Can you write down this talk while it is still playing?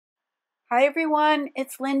Hi everyone,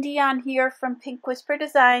 it's Lindy on here from Pink Whisper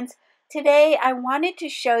Designs. Today I wanted to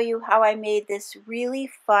show you how I made this really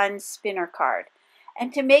fun spinner card.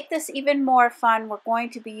 And to make this even more fun, we're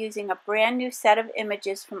going to be using a brand new set of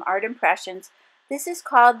images from Art Impressions. This is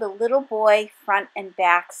called the Little Boy Front and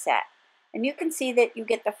Back Set. And you can see that you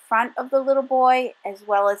get the front of the little boy as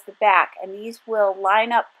well as the back. And these will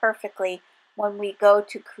line up perfectly when we go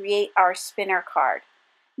to create our spinner card.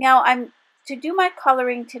 Now to do my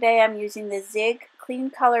coloring today, I'm using the Zig Clean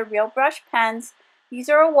Color Real Brush pens. These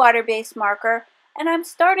are a water-based marker, and I'm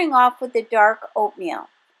starting off with the dark oatmeal.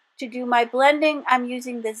 To do my blending, I'm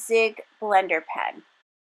using the Zig Blender pen.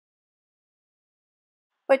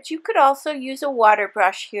 But you could also use a water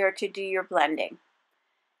brush here to do your blending.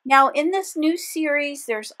 Now in this new series,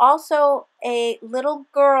 there's also a little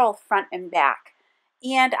girl front and back.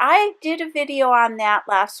 And I did a video on that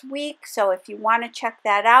last week, so if you want to check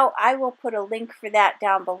that out, I will put a link for that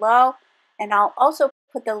down below, and I'll also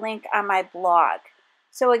put the link on my blog.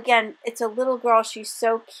 So again, it's a little girl. She's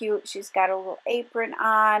so cute. She's got a little apron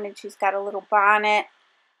on, and she's got a little bonnet.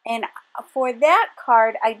 And for that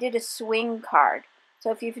card, I did a swing card.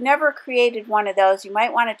 So if you've never created one of those, you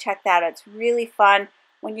might want to check that out. It's really fun.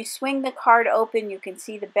 When you swing the card open, you can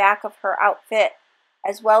see the back of her outfit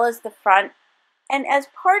as well as the front. And as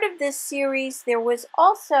part of this series, there was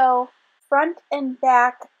also front and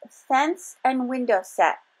back fence and window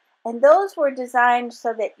set. And those were designed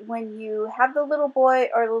so that when you have the little boy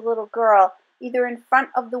or the little girl, either in front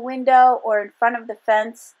of the window or in front of the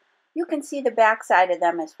fence, you can see the back side of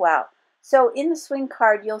them as well. So in the swing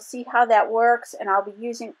card, you'll see how that works, and I'll be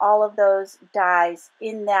using all of those dies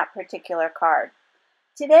in that particular card.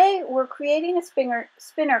 Today we're creating a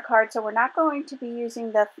spinner card, so we're not going to be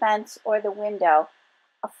using the fence or the window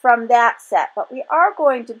from that set, but we are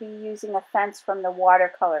going to be using a fence from the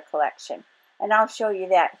watercolor collection, and I'll show you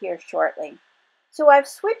that here shortly. So I've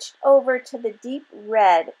switched over to the deep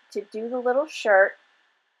red to do the little shirt,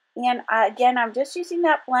 and again I'm just using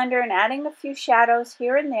that blender and adding a few shadows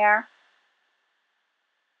here and there.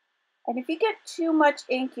 And if you get too much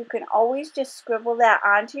ink, you can always just scribble that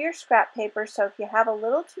onto your scrap paper. So if you have a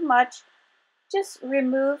little too much, just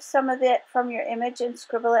remove some of it from your image and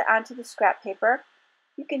scribble it onto the scrap paper.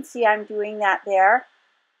 You can see I'm doing that there.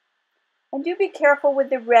 And do be careful with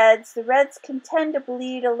the reds. The reds can tend to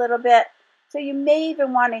bleed a little bit, so you may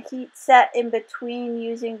even want to heat set in between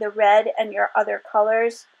using the red and your other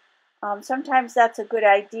colors. Sometimes that's a good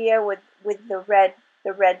idea with the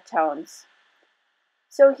red tones.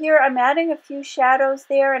 So here I'm adding a few shadows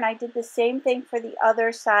there, and I did the same thing for the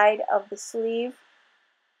other side of the sleeve.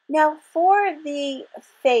 Now for the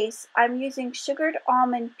face, I'm using sugared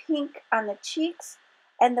almond pink on the cheeks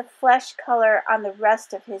and the flesh color on the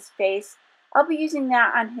rest of his face. I'll be using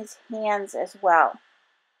that on his hands as well.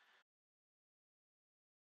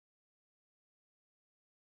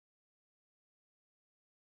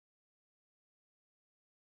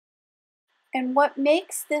 And what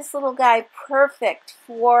makes this little guy perfect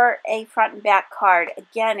for a front and back card,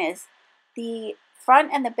 again, is the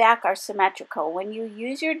front and the back are symmetrical. When you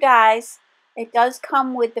use your dies, it does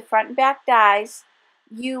come with the front and back dies,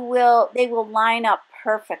 they will line up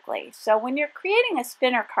perfectly. So when you're creating a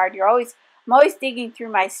spinner card, I'm always digging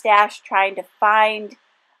through my stash trying to find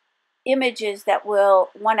images that will,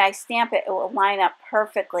 when I stamp it, it will line up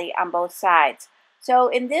perfectly on both sides. So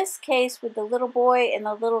in this case, with the little boy and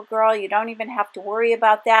the little girl, you don't even have to worry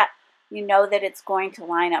about that. You know that it's going to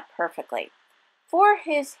line up perfectly. For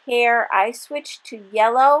his hair, I switched to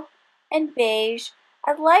yellow and beige.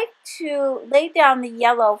 I'd like to lay down the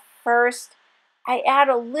yellow first. I add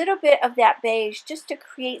a little bit of that beige just to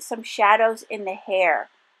create some shadows in the hair.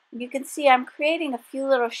 You can see I'm creating a few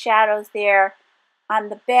little shadows there on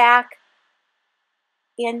the back,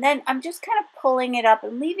 and then I'm just kind of pulling it up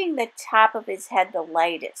and leaving the top of his head the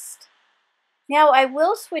lightest. Now I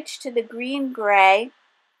will switch to the green gray,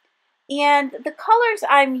 and the colors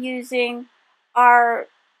I'm using are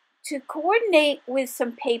to coordinate with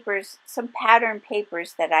some papers, some pattern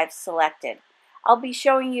papers that I've selected. I'll be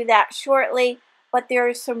showing you that shortly, but there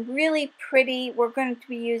are some really pretty, we're going to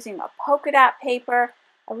be using a polka dot paper,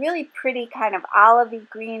 a really pretty kind of olivey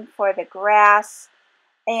green for the grass,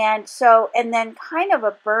 and then kind of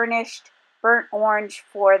a burnt orange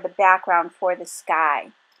for the background for the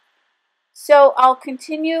sky. So I'll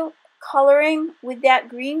continue coloring with that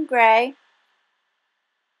green gray,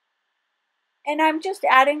 and I'm just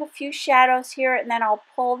adding a few shadows here, and then I'll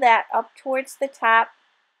pull that up towards the top.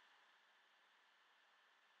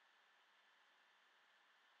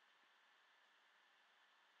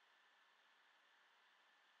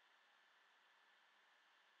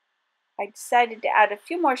 I decided to add a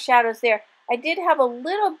few more shadows there. I did have a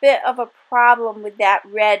little bit of a problem with that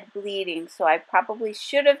red bleeding, so I probably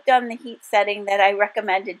should have done the heat setting that I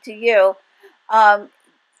recommended to you.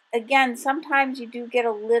 Again, sometimes you do get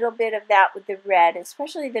a little bit of that with the red,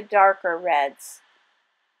 especially the darker reds.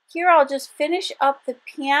 Here I'll just finish up the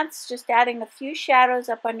pants, just adding a few shadows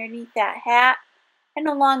up underneath that hat and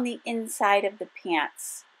along the inside of the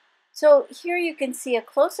pants. So here you can see a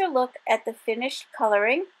closer look at the finished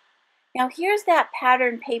coloring. Now here's that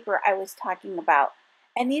pattern paper I was talking about,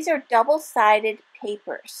 and these are double-sided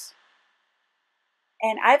papers.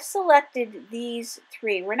 And I've selected these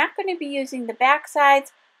 3. We're not going to be using the back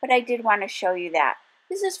sides, but I did want to show you that.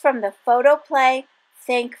 This is from the Photo Play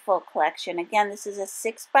Thankful collection. Again, this is a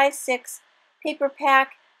 6x6 paper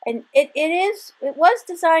pack, and it was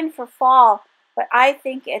designed for fall, but I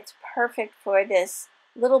think it's perfect for this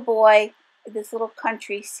little boy, this little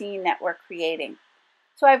country scene that we're creating.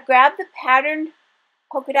 So I've grabbed the patterned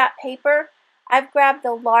polka dot paper. I've grabbed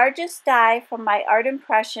the largest die from my Art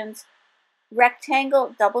Impressions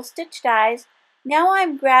rectangle double stitch dies. Now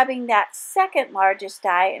I'm grabbing that second largest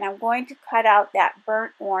die and I'm going to cut out that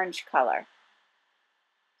burnt orange color.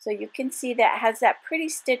 So you can see that has that pretty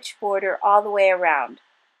stitch border all the way around.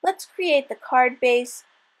 Let's create the card base.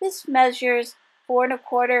 This measures 4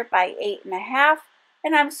 1/4 by 8 1/2,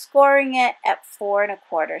 and I'm scoring it at 4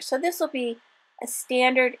 1/4. So this will be a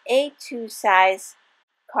standard A2 size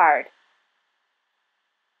card.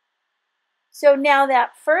 So now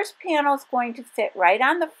that first panel is going to fit right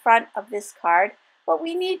on the front of this card, but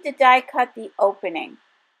we need to die cut the opening.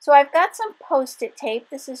 So I've got some post-it tape.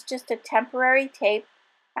 This is just a temporary tape.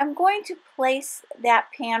 I'm going to place that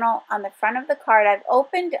panel on the front of the card. I've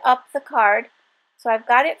opened up the card, so I've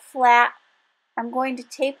got it flat. I'm going to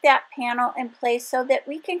tape that panel in place so that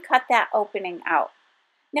we can cut that opening out.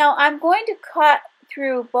 Now I'm going to cut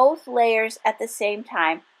through both layers at the same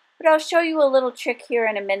time, but I'll show you a little trick here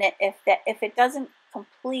in a minute if it doesn't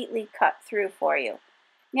completely cut through for you.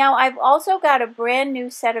 Now I've also got a brand new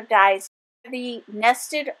set of dies, the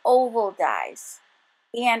nested oval dies.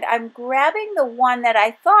 And I'm grabbing the one that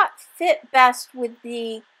I thought fit best with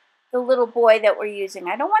the little boy that we're using.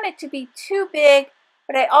 I don't want it to be too big,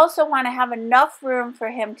 but I also want to have enough room for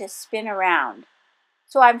him to spin around.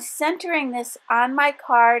 So I'm centering this on my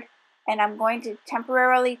card, and I'm going to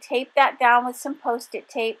temporarily tape that down with some post-it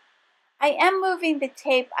tape. I am moving the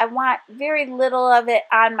tape. I want very little of it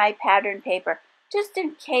on my pattern paper, just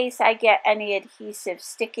in case I get any adhesive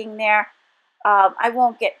sticking there. I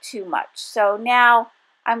won't get too much. So now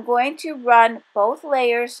I'm going to run both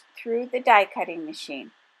layers through the die cutting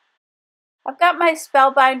machine. I've got my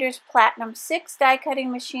Spellbinders Platinum 6 die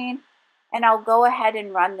cutting machine, and I'll go ahead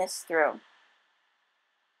and run this through.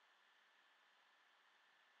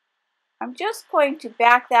 I'm just going to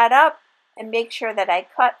back that up and make sure that I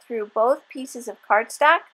cut through both pieces of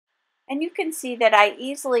cardstock, and you can see that I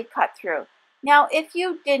easily cut through. Now if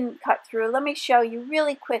you didn't cut through, let me show you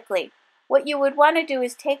really quickly. What you would want to do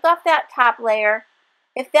is take off that top layer.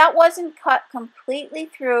 If that wasn't cut completely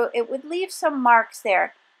through, it would leave some marks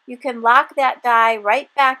there. You can lock that die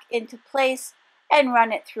right back into place and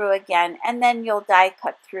run it through again, and then you'll die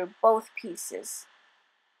cut through both pieces.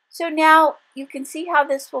 So now you can see how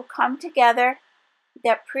this will come together,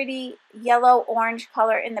 that pretty yellow-orange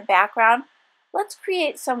color in the background. Let's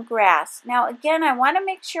create some grass. Now again, I want to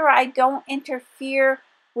make sure I don't interfere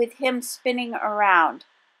with him spinning around.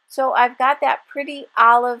 So I've got that pretty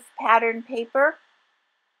olive pattern paper.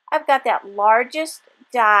 I've got that largest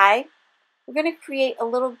die. We're going to create a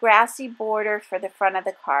little grassy border for the front of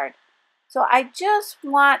the card. So I just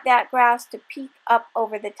want that grass to peek up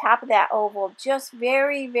over the top of that oval just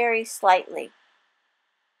very, very slightly.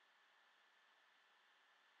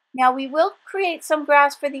 Now we will create some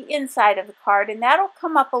grass for the inside of the card, and that'll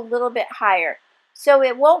come up a little bit higher. So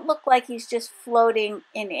it won't look like he's just floating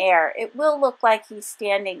in air. It will look like he's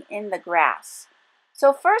standing in the grass.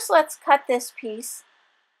 So first let's cut this piece.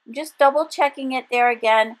 I'm just double checking it there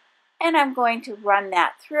again, and I'm going to run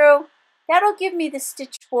that through. That'll give me the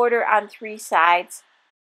stitch border on 3 sides.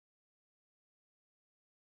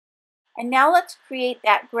 And now let's create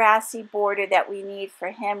that grassy border that we need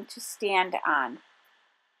for him to stand on.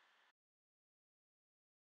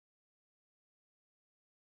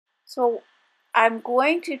 So I'm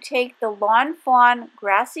going to take the Lawn Fawn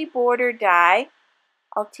grassy border die.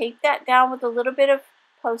 I'll tape that down with a little bit of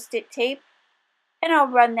post-it tape, and I'll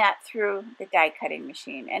run that through the die cutting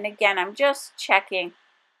machine. And again, I'm just checking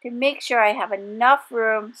to make sure I have enough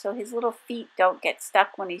room so his little feet don't get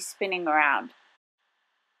stuck when he's spinning around.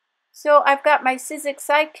 So I've got my Sizzix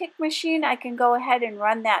Sidekick machine. I can go ahead and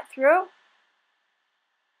run that through.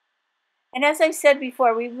 And as I said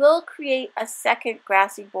before, we will create a second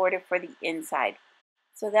grassy border for the inside.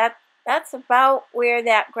 So that's about where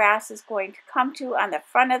that grass is going to come to on the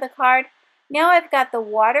front of the card. Now I've got the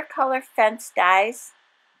watercolor fence dies,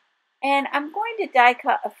 and I'm going to die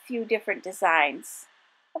cut a few different designs.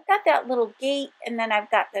 I've got that little gate, and then I've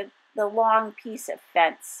got the long piece of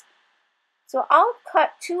fence. So I'll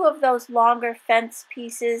cut two of those longer fence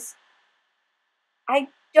pieces. I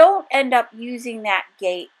don't end up using that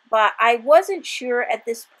gate, but I wasn't sure at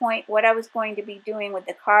this point what I was going to be doing with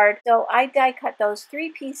the card. So I die cut those three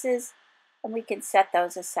pieces, and we can set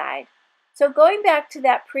those aside. So going back to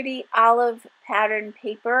that pretty olive pattern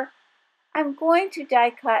paper, I'm going to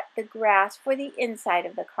die cut the grass for the inside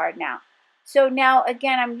of the card now. So now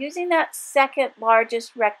again, I'm using that second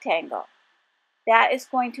largest rectangle. That is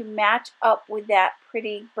going to match up with that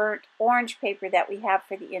pretty burnt orange paper that we have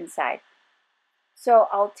for the inside. So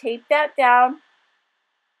I'll tape that down.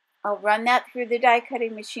 I'll run that through the die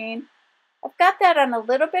cutting machine. I've got that on a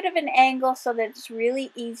little bit of an angle so that it's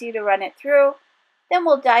really easy to run it through. Then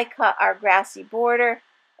we'll die cut our grassy border.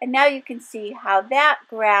 And now you can see how that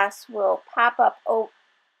grass will pop up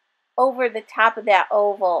over the top of that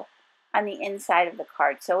oval on the inside of the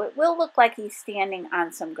card. So it will look like he's standing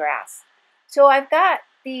on some grass. So I've got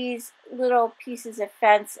these little pieces of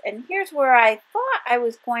fence, and here's where I thought I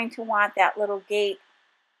was going to want that little gate,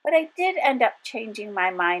 but I did end up changing my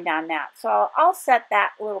mind on that. So I'll set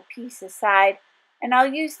that little piece aside, and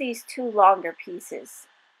I'll use these two longer pieces.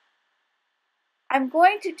 I'm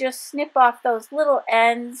going to just snip off those little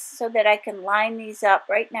ends so that I can line these up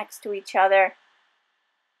right next to each other.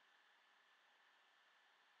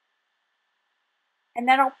 And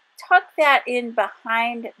then I'll tuck that in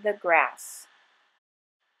behind the grass.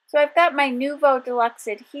 So I've got my Nuvo Deluxe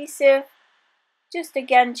adhesive, just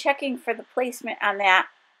again checking for the placement on that,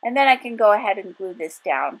 and then I can go ahead and glue this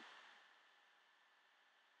down.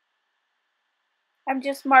 I'm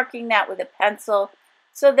just marking that with a pencil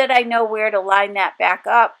so that I know where to line that back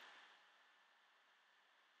up.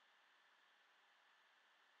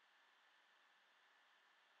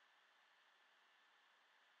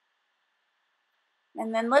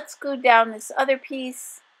 And then let's glue down this other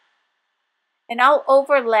piece, and I'll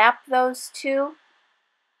overlap those two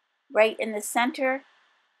right in the center,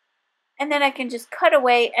 and then I can just cut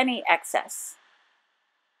away any excess.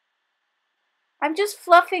 I'm just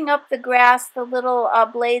fluffing up the grass, the little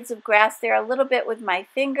blades of grass there a little bit with my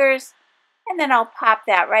fingers, and then I'll pop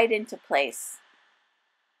that right into place.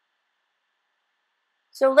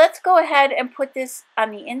 So let's go ahead and put this on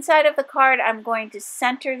the inside of the card. I'm going to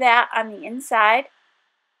center that on the inside.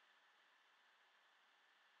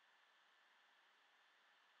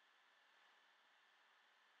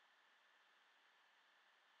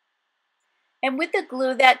 And with the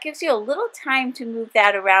glue, that gives you a little time to move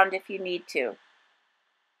that around if you need to.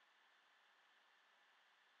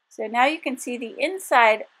 So now you can see the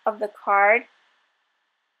inside of the card.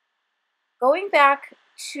 Going back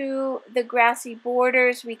to the grassy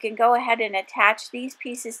borders, we can go ahead and attach these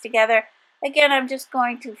pieces together. Again, I'm just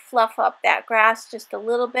going to fluff up that grass just a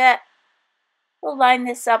little bit. We'll line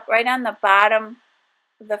this up right on the bottom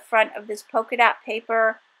of the front of this polka dot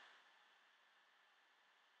paper.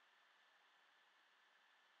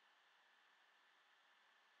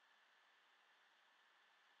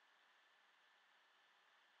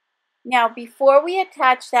 Now, before we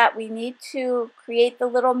attach that, we need to create the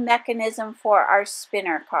little mechanism for our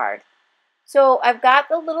spinner card. So I've got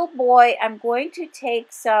the little boy. I'm going to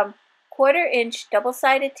take some 1/4 inch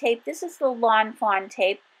double-sided tape. This is the Lawn Fawn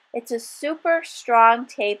tape. It's a super strong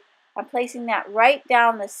tape. I'm placing that right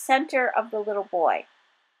down the center of the little boy.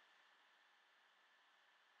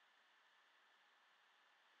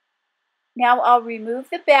 Now I'll remove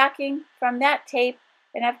the backing from that tape,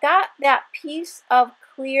 and I've got that piece of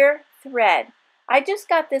clear thread. I just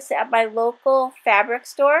got this at my local fabric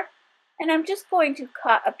store, and I'm just going to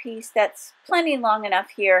cut a piece that's plenty long enough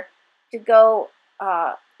here to go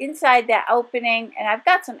inside that opening, and I've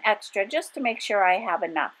got some extra just to make sure I have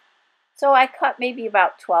enough. So I cut maybe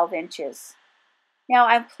about 12 inches. Now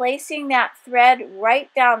I'm placing that thread right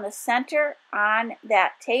down the center on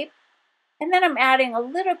that tape, and then I'm adding a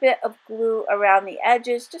little bit of glue around the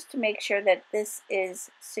edges just to make sure that this is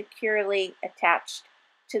securely attached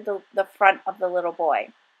to the front of the little boy.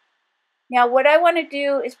 Now what I want to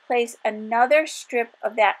do is place another strip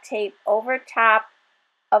of that tape over top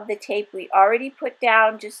of the tape we already put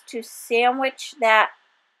down, just to sandwich that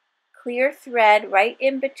clear thread right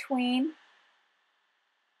in between.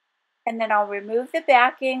 And then I'll remove the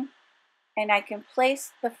backing, and I can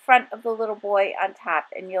place the front of the little boy on top,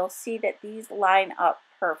 and you'll see that these line up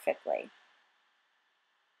perfectly.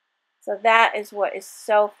 So that is what is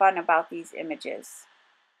so fun about these images.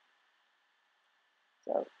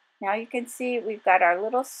 So now you can see we've got our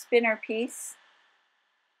little spinner piece.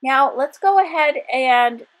 Now let's go ahead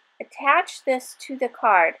and attach this to the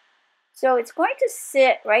card. So it's going to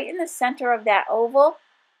sit right in the center of that oval.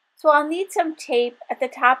 So I'll need some tape at the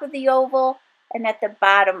top of the oval and at the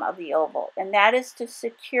bottom of the oval, and that is to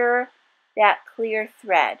secure that clear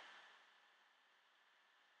thread.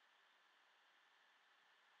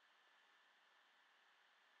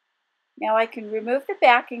 Now I can remove the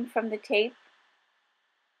backing from the tape.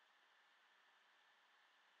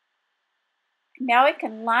 Now I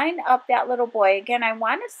can line up that little boy. Again, I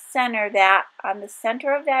want to center that on the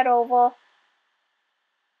center of that oval.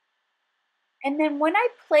 And then when I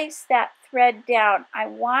place that thread down, I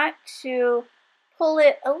want to pull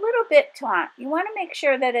it a little bit taut. You want to make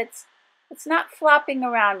sure that it's not flopping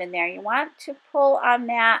around in there. You want to pull on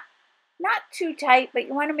that, not too tight, but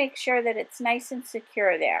you want to make sure that it's nice and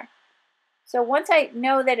secure there. So once I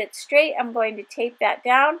know that it's straight, I'm going to tape that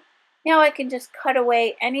down. Now I can just cut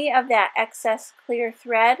away any of that excess clear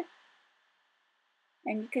thread.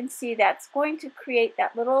 And you can see that's going to create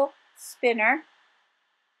that little spinner.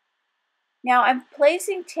 Now I'm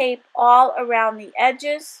placing tape all around the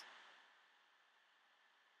edges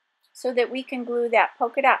so that we can glue that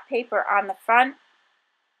polka dot paper on the front.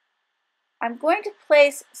 I'm going to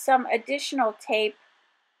place some additional tape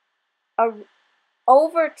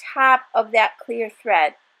over top of that clear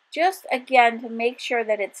thread, just again to make sure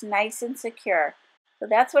that it's nice and secure. So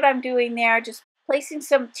that's what I'm doing there, just placing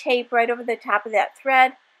some tape right over the top of that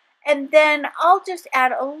thread. And then I'll just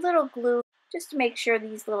add a little glue just to make sure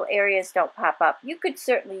these little areas don't pop up. You could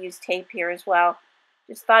certainly use tape here as well.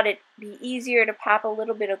 Just thought it'd be easier to pop a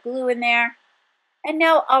little bit of glue in there. And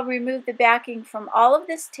now I'll remove the backing from all of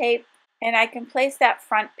this tape, and I can place that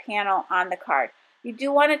front panel on the card. You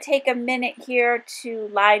do want to take a minute here to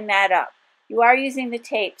line that up. You are using the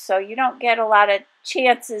tape, so you don't get a lot of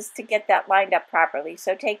chances to get that lined up properly.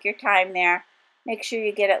 So take your time there. Make sure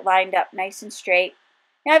you get it lined up nice and straight.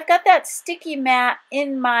 Now I've got that sticky mat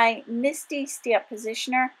in my Misty stamp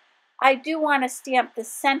positioner. I do want to stamp the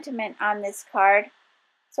sentiment on this card.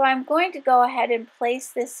 So I'm going to go ahead and place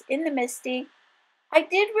this in the Misty. I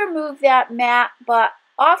did remove that mat, but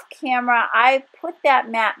off camera I put that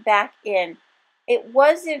mat back in. It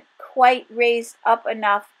wasn't quite raised up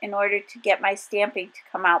enough in order to get my stamping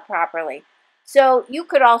to come out properly. So you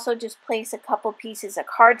could also just place a couple pieces of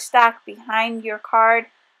cardstock behind your card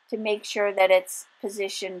to make sure that it's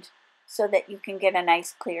positioned so that you can get a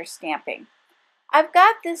nice clear stamping. I've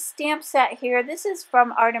got this stamp set here. This is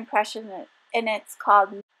from Art Impression, and it's called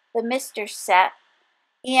the Mr. Set.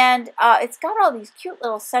 And it's got all these cute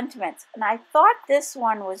little sentiments. And I thought this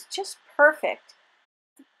one was just perfect.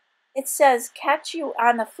 It says, catch you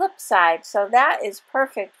on the flip side. So that is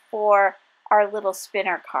perfect for our little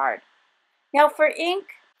spinner card. Now for ink,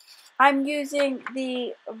 I'm using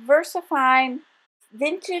the Versafine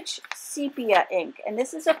Vintage Sepia ink, and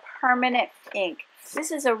this is a permanent ink. This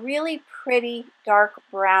is a really pretty dark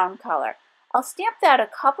brown color. I'll stamp that a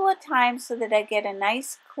couple of times so that I get a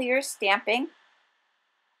nice clear stamping.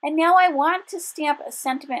 And now I want to stamp a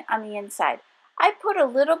sentiment on the inside. I put a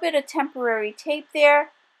little bit of temporary tape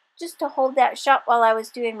there just to hold that shut while I was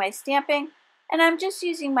doing my stamping, and I'm just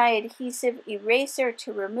using my adhesive eraser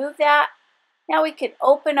to remove that. Now we can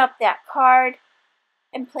open up that card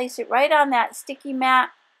and place it right on that sticky mat.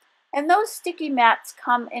 And those sticky mats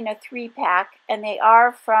come in a 3-pack, and they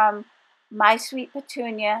are from My Sweet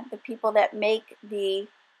Petunia, the people that make the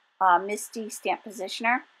Misty stamp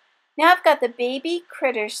positioner. Now I've got the Baby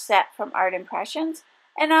Critters set from Art Impressions,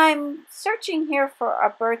 and I'm searching here for a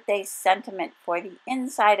birthday sentiment for the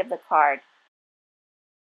inside of the card.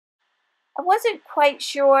 I wasn't quite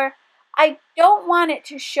sure. I don't want it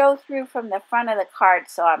to show through from the front of the card,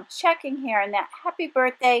 so I'm checking here, and that happy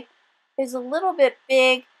birthday is a little bit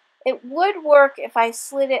big. It would work if I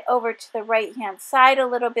slid it over to the right hand side a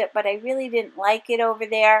little bit, but I really didn't like it over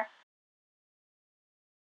there.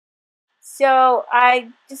 So I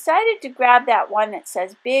decided to grab that one that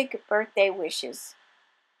says Big Birthday Wishes.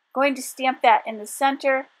 Going to stamp that in the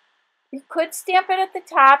center. You could stamp it at the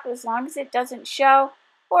top as long as it doesn't show,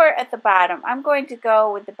 or at the bottom. I'm going to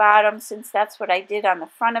go with the bottom since that's what I did on the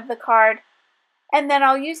front of the card. And then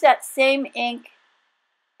I'll use that same ink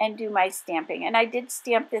and do my stamping. And I did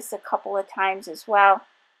stamp this a couple of times as well,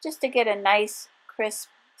 just to get a nice crisp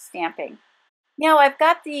stamping. Now I've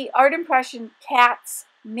got the Art Impression Cats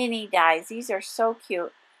mini dies. These are so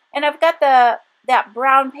cute. And I've got that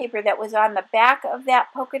brown paper that was on the back of that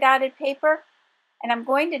polka dotted paper. And I'm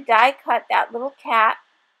going to die cut that little cat.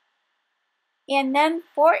 And then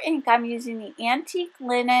for ink, I'm using the Antique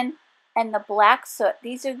Linen and the Black Soot.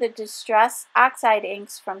 These are the Distress Oxide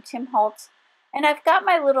inks from Tim Holtz. And I've got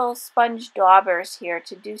my little sponge daubers here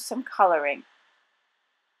to do some coloring.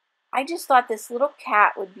 I just thought this little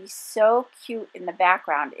cat would be so cute in the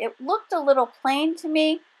background. It looked a little plain to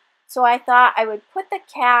me, so I thought I would put the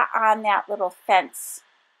cat on that little fence.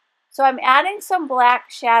 So I'm adding some black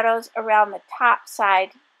shadows around the top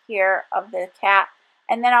side here of the cat,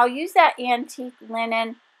 and then I'll use that Antique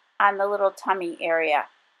Linen on the little tummy area.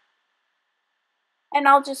 And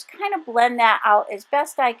I'll just kind of blend that out as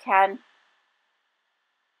best I can.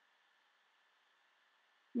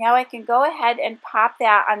 Now I can go ahead and pop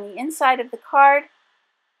that on the inside of the card,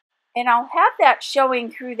 and I'll have that showing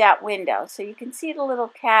through that window so you can see the little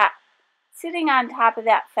cat sitting on top of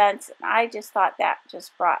that fence. And I just thought that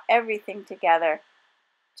just brought everything together.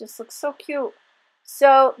 Just looks so cute.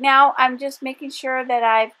 So now I'm just making sure that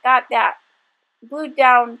I've got that glued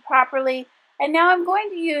down properly, and now I'm going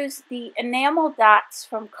to use the enamel dots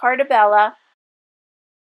from Carta.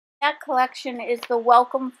 That collection is the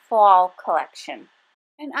Welcome Fall collection.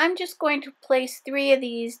 And I'm just going to place 3 of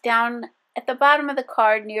these down at the bottom of the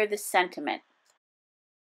card near the sentiment.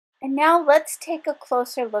 And now let's take a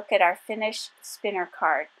closer look at our finished spinner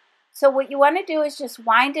card. So what you want to do is just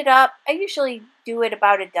wind it up. I usually do it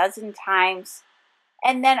about a dozen times.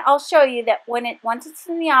 And then I'll show you that once it's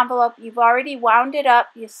in the envelope, you've already wound it up.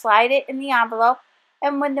 You slide it in the envelope.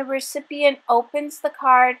 And when the recipient opens the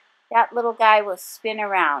card, that little guy will spin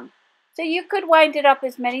around. So you could wind it up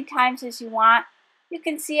as many times as you want. You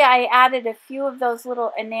can see I added a few of those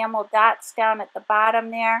little enamel dots down at the bottom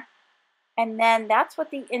there. And then that's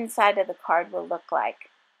what the inside of the card will look like.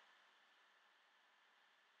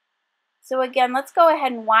 So again, let's go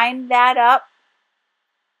ahead and wind that up.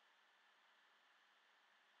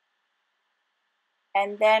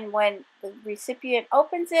 And then when the recipient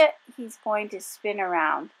opens it, he's going to spin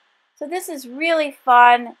around. So this is really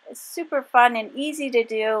fun, super fun and easy to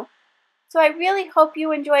do. So I really hope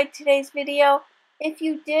you enjoyed today's video. If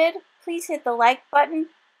you did, please hit the like button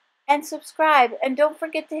and subscribe. And don't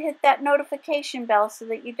forget to hit that notification bell so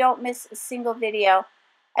that you don't miss a single video.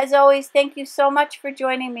 As always, thank you so much for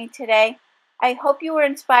joining me today. I hope you were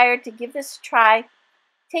inspired to give this a try.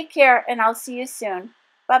 Take care, and I'll see you soon.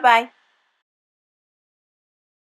 Bye-bye.